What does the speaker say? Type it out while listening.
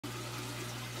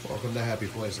Welcome to Happy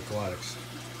Place Aquatics.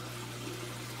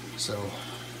 So,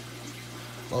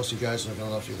 most of you guys, I don't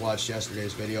know if you watched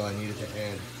yesterday's video, I needed to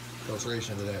add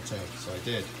filtration to that tank, so I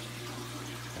did.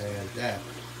 I added that.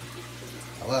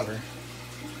 However,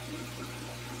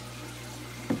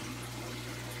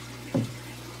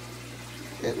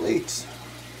 it leaks.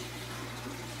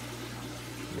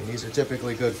 I mean, these are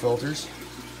typically good filters,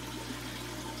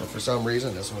 but for some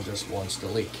reason this one just wants to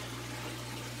leak.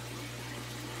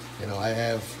 You know, I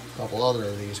have a couple other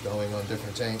of these going on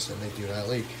different tanks and they do not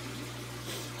leak.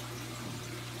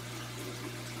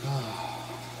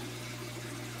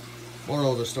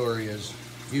 Moral of the story is,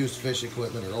 used fish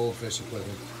equipment or old fish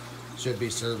equipment should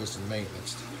be serviced and maintained.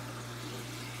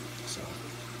 So,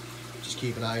 just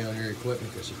keep an eye on your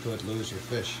equipment because you could lose your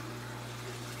fish.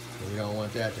 And you don't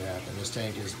want that to happen. This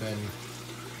tank has been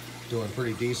doing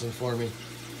pretty decent for me.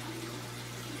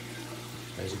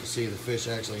 As you can see, the fish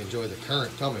actually enjoy the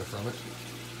current coming from it.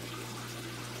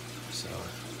 So,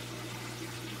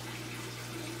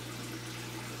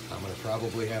 I'm going to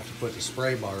probably have to put the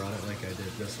spray bar on it like I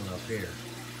did this one up here.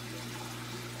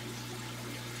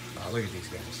 Look at these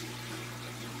guys.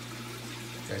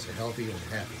 These guys are healthy and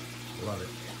happy. Love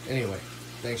it. Anyway,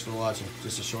 thanks for watching.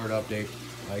 Just a short update.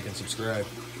 Like and subscribe.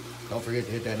 Don't forget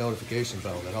to hit that notification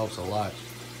bell. That helps a lot.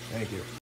 Thank you.